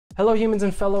Hello humans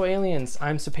and fellow aliens,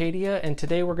 I'm Sapadia, and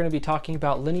today we're going to be talking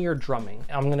about linear drumming.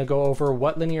 I'm going to go over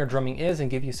what linear drumming is and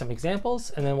give you some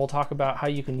examples, and then we'll talk about how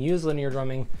you can use linear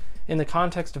drumming in the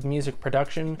context of music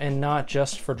production and not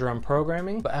just for drum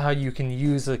programming, but how you can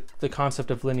use the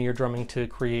concept of linear drumming to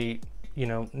create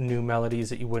new melodies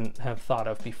that you wouldn't have thought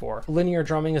of before. Linear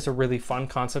drumming is a really fun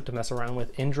concept to mess around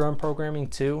with in drum programming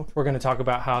too. We're going to talk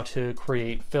about how to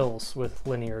create fills with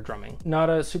linear drumming. Not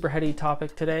a super heady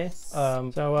topic today,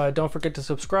 so don't forget to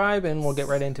subscribe and we'll get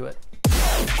right into it.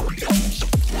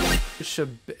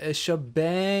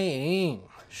 Shebang.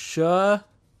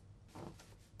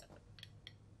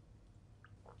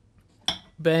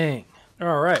 Bang.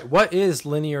 All right, what is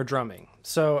linear drumming?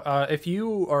 So if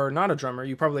you are not a drummer,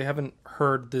 you probably haven't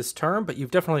heard this term, but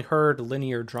you've definitely heard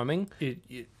linear drumming.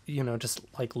 Just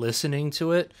like listening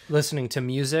to it, listening to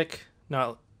music.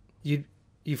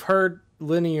 You've heard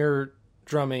linear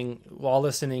drumming while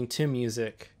listening to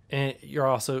music, and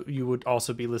you would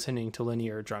also be listening to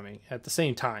linear drumming at the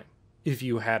same time if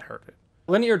you had heard it.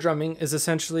 Linear drumming is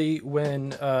essentially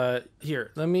when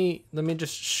here. Let me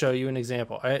just show you an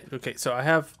example. So I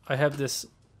have this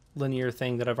linear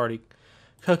thing that I've already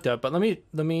cooked up, but let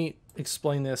me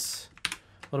explain this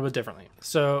a little bit differently.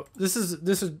 So this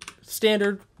is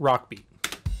standard rock beat.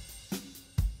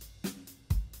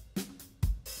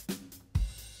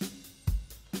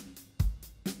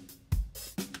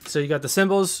 So you got the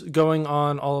cymbals going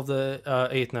on all of the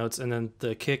eighth notes, and then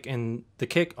the kick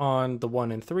on the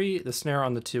 1 and 3, the snare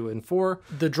on the 2 and 4.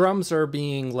 The drums are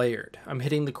being layered. I'm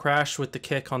hitting the crash with the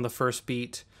kick on the first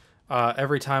beat.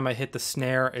 Every time I hit the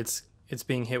snare, it's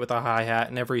being hit with a hi-hat,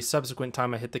 and every subsequent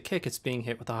time I hit the kick, it's being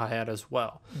hit with a hi-hat as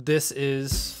well. This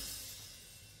is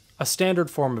a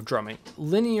standard form of drumming.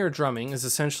 Linear drumming is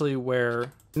essentially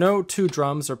where no two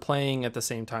drums are playing at the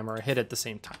same time or a hit at the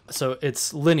same time. So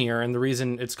it's linear, and the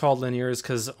reason it's called linear is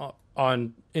because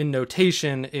in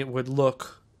notation,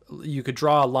 you could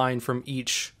draw a line from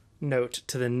each note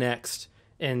to the next,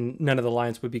 and none of the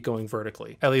lines would be going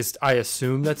vertically. At least I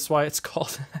assume that's why it's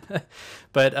called.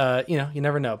 But you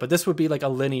never know. But this would be like a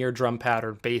linear drum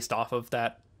pattern based off of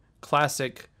that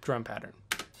classic drum pattern.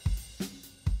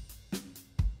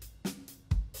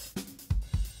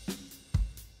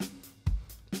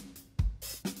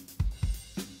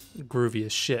 Groovy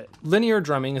as shit. Linear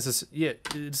drumming is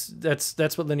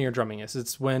that's what linear drumming is.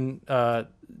 It's when the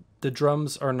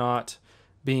drums are not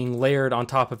being layered on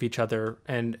top of each other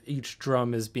and each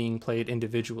drum is being played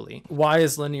individually. Why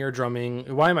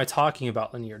am I talking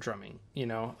about linear drumming?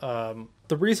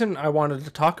 The reason I wanted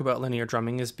to talk about linear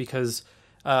drumming is because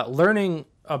learning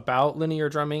about linear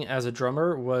drumming as a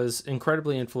drummer was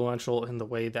incredibly influential in the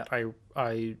way that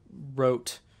I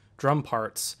wrote drum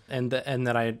parts and in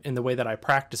the way that I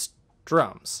practiced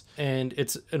drums. And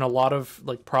it's in a lot of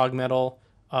like prog metal.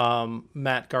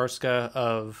 Matt Garska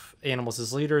of Animals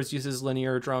as Leaders uses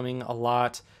linear drumming a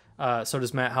lot. So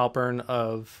does Matt Halpern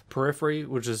of Periphery,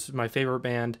 which is my favorite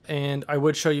band. And I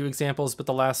would show you examples, but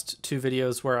the last two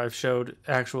videos where I've showed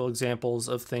actual examples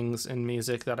of things in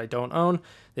music that I don't own,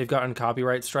 they've gotten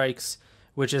copyright strikes,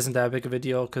 which isn't that big of a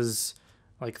deal because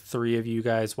like 3 of you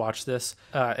guys watch this,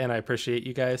 and I appreciate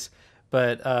you guys.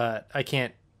 But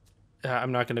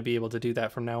I'm not going to be able to do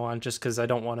that from now on just because I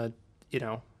don't want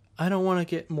to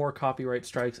get more copyright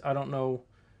strikes. I don't know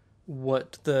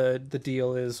what the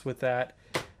deal is with that.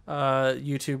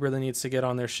 YouTube really needs to get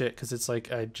on their shit because it's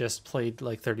like I just played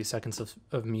like 30 seconds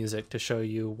of music to show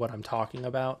you what I'm talking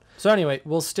about. So anyway,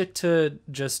 we'll stick to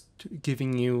just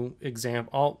giving you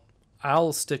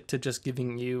I'll stick to just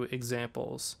giving you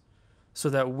examples so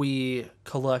that we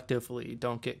collectively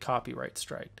don't get copyright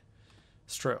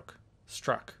struck.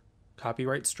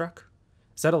 Copyright struck?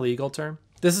 Is that a legal term?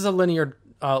 This is a linear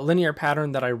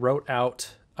pattern that I wrote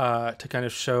out to kind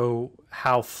of show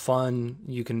how fun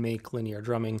you can make linear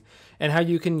drumming and how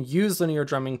you can use linear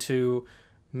drumming to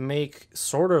make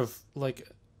sort of like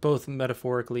both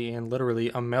metaphorically and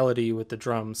literally a melody with the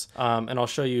drums. And I'll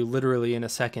show you literally in a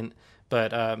second.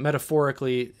 But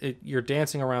metaphorically, you're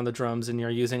dancing around the drums and you're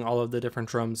using all of the different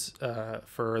drums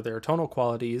for their tonal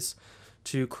qualities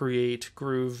to create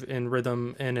groove and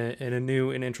rhythm in a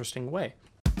new and interesting way.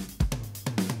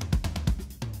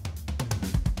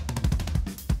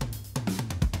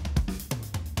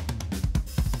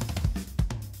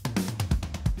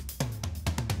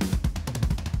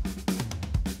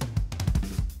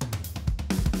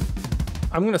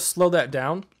 I'm going to slow that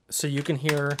down so you can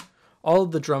hear all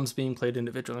of the drums being played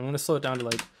individually. I'm going to slow it down to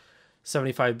like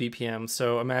 75 BPM.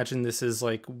 So imagine this is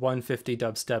like 150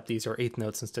 dubstep. These are 8th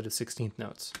notes instead of 16th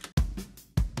notes.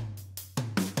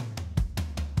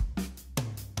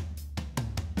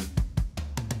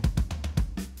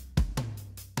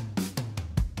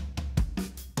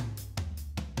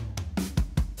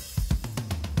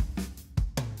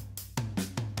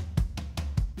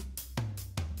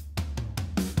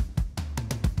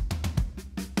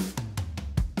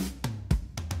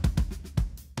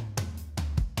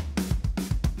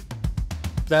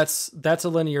 that's a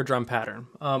linear drum pattern.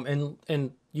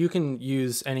 And you can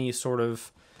use any sort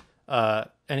of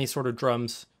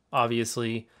drums,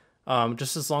 obviously,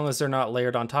 just as long as they're not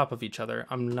layered on top of each other.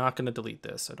 I'm not going to delete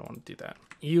this. I don't want to do that.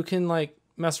 You can like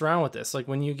mess around with this. Like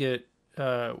when you get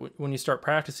when you start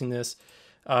practicing this,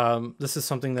 this is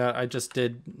something that I just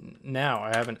did now.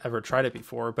 I haven't ever tried it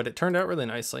before, but it turned out really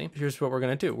nicely. Here's what we're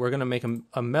going to do. We're going to make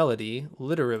a melody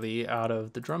literally out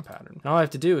of the drum pattern. And all I have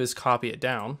to do is copy it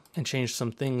down and change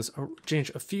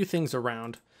a few things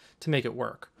around to make it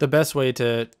work. The best way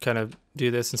to kind of do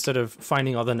this, instead of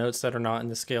finding all the notes that are not in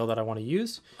the scale that I want to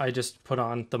use, I just put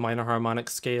on the minor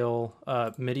harmonic scale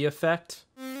MIDI effect.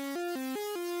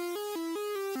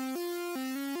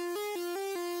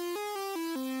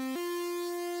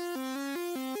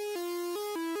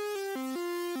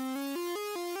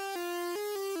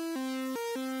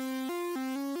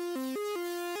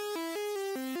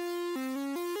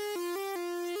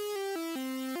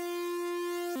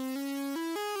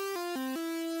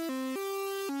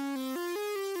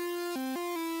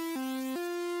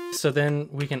 So then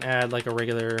we can add like a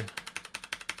regular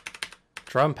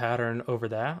drum pattern over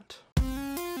that.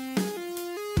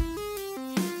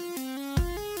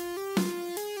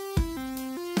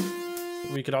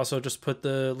 We could also just put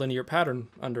the linear pattern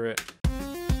under it.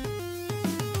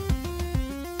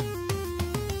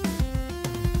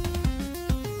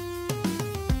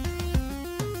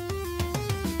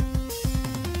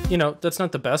 You know, that's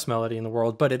not the best melody in the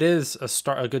world, but it is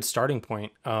a good starting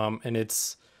point, and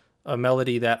it's a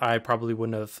melody that I probably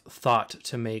wouldn't have thought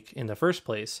to make in the first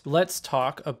place. Let's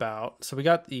talk about, so we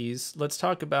got these, let's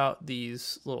talk about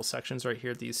these little sections right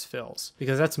here, these fills,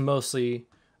 because that's mostly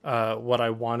what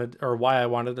I wanted, or why I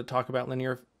wanted to talk about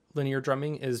linear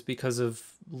drumming, is because of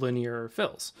linear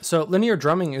fills. So linear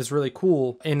drumming is really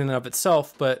cool in and of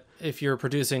itself, but if you're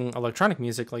producing electronic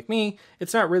music like me,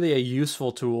 it's not really a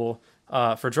useful tool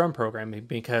for drum programming,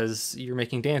 because you're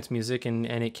making dance music and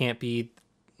it can't be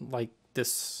like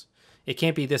this. It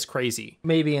can't be this crazy.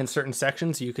 Maybe in certain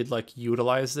sections you could like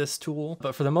utilize this tool,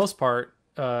 but for the most part,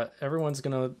 everyone's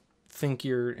gonna think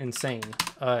you're insane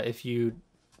if you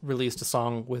released a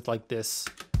song with like this.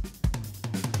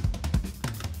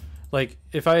 Like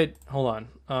if I, hold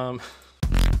on.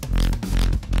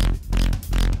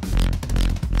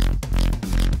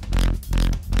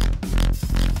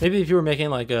 Maybe if you were making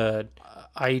like a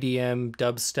IDM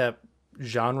dubstep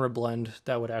genre blend,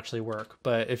 that would actually work.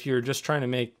 But if you're just trying to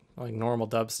make like normal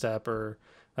dubstep or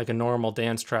like a normal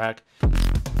dance track, it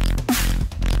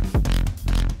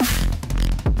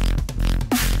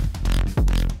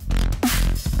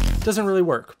doesn't really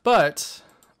work. But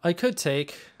I could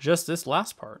take just this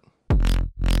last part.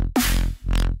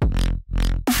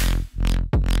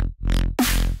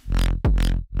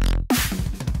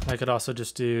 I could also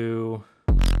just do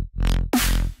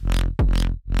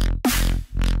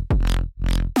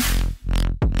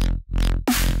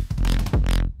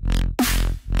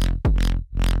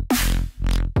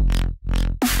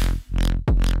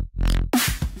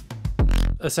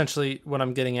essentially what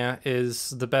I'm getting at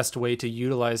is the best way to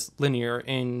utilize linear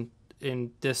in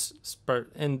this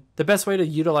part, and the best way to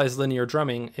utilize linear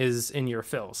drumming is in your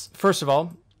fills. First of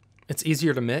all, it's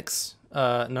easier to mix.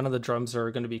 None of the drums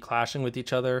are going to be clashing with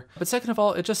each other. But second of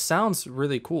all, it just sounds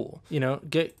really cool. You know,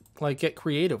 get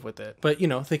creative with it. But you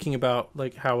know, thinking about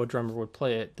like how a drummer would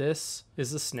play it, this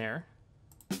is the snare,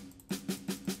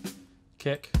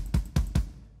 kick.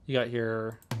 You got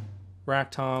your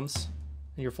rack toms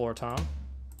and your floor tom.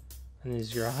 And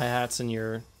these are your hi-hats and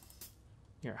your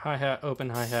hi-hat, open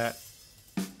hi-hat.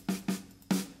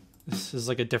 This is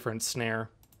like a different snare.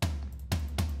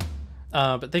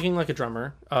 But thinking like a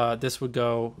drummer, this would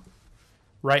go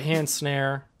right hand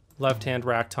snare, left hand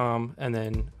rack tom, and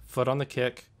then foot on the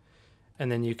kick.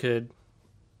 And then you could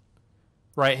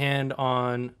right hand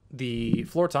on the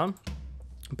floor tom,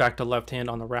 back to left hand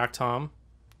on the rack tom,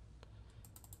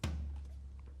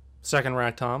 second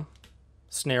rack tom,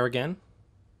 snare again.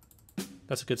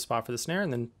 That's a good spot for the snare,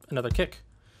 and then another kick.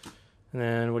 And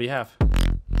then what do you have?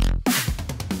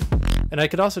 And I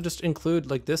could also just include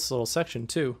like this little section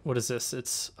too. What is this?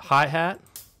 It's hi-hat,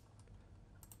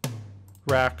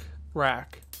 rack,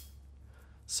 rack.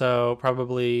 So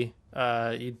probably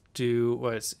you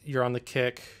do you're on the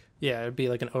kick. Yeah, it'd be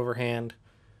like an overhand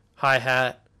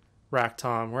hi-hat, rack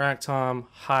tom,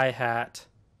 hi-hat,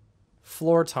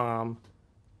 floor tom,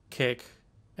 kick,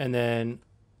 and then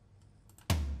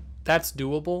that's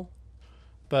doable.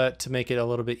 But to make it a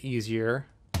little bit easier,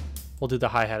 we'll do the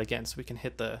hi-hat again so we can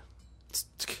hit the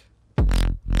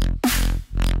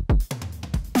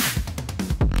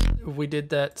we did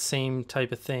that same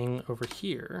type of thing over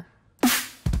here.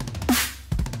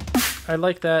 I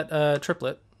like that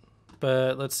triplet,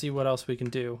 but let's see what else we can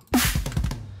do.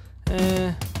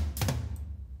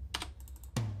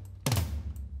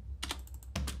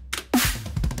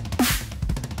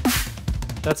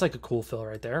 That's like a cool fill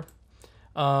right there.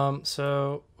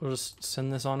 So we'll just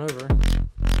send this on over.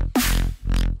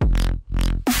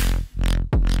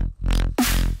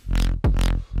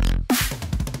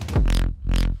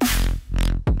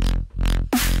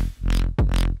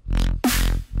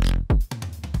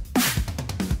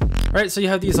 Right, so you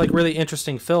have these like really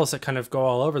interesting fills that kind of go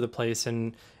all over the place,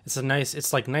 and it's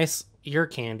like nice ear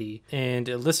candy, and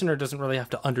a listener doesn't really have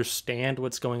to understand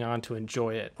what's going on to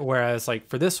enjoy it. Whereas like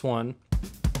for this one,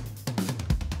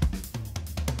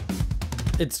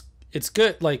 it's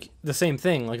good, like the same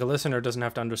thing, like a listener doesn't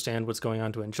have to understand what's going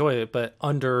on to enjoy it, but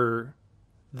under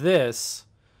this,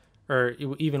 or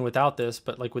even without this,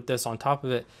 but like with this on top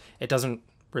of it, it doesn't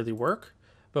really work.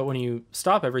 But when you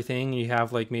stop everything, you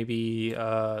have like maybe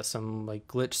some like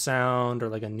glitch sound or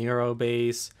like a Nero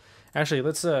bass. Actually,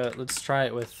 let's try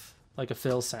it with like a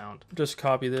fill sound. Just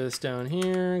copy this down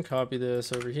here and copy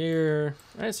this over here.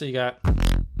 All right, so you got.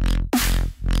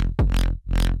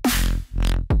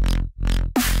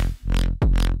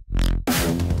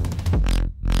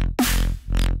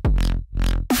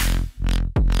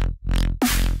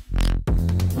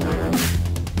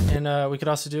 And we could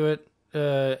also do it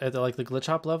at the glitch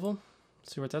hop level.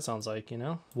 See what that sounds like, you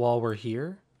know, while we're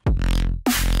here.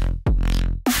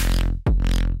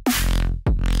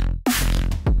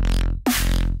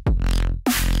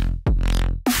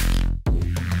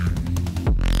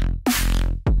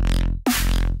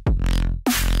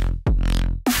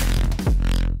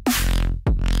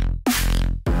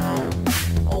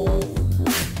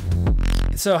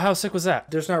 So how sick was that?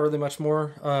 There's not really much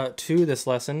more to this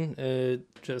lesson.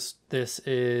 Just this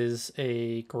is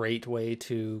a great way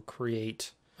to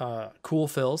create cool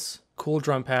fills, cool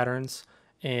drum patterns,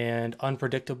 and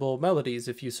unpredictable melodies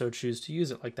if you so choose to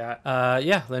use it like that.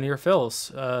 Yeah, linear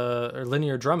fills, or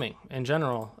linear drumming in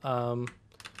general.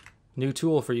 New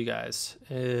tool for you guys.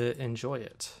 Enjoy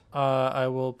it. I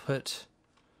will put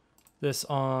this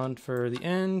on for the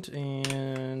end,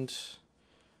 and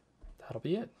that'll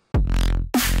be it.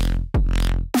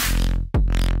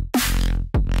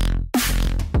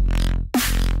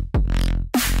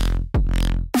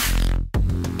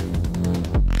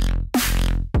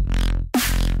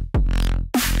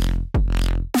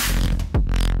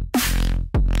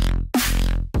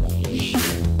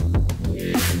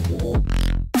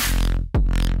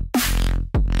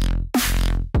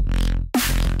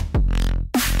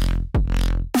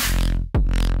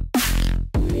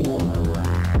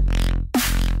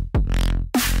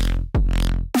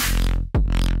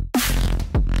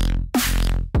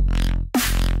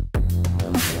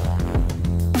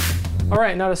 All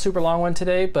right, not a super long one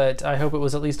today, but I hope it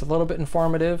was at least a little bit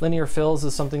informative. Linear fills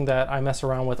is something that I mess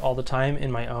around with all the time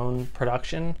in my own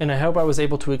production, and I hope I was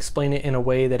able to explain it in a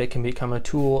way that it can become a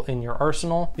tool in your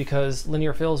arsenal, because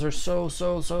linear fills are so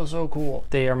cool.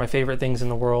 They are my favorite things in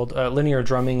the world. Linear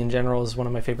drumming in general is one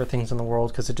of my favorite things in the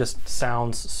world because it just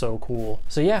sounds so cool.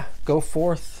 So yeah, go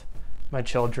forth, my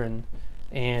children,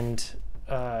 and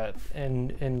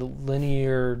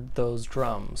linear those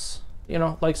drums. You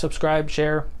know, like, subscribe,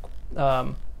 share.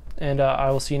 And I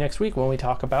will see you next week when we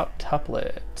talk about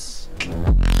tuplets.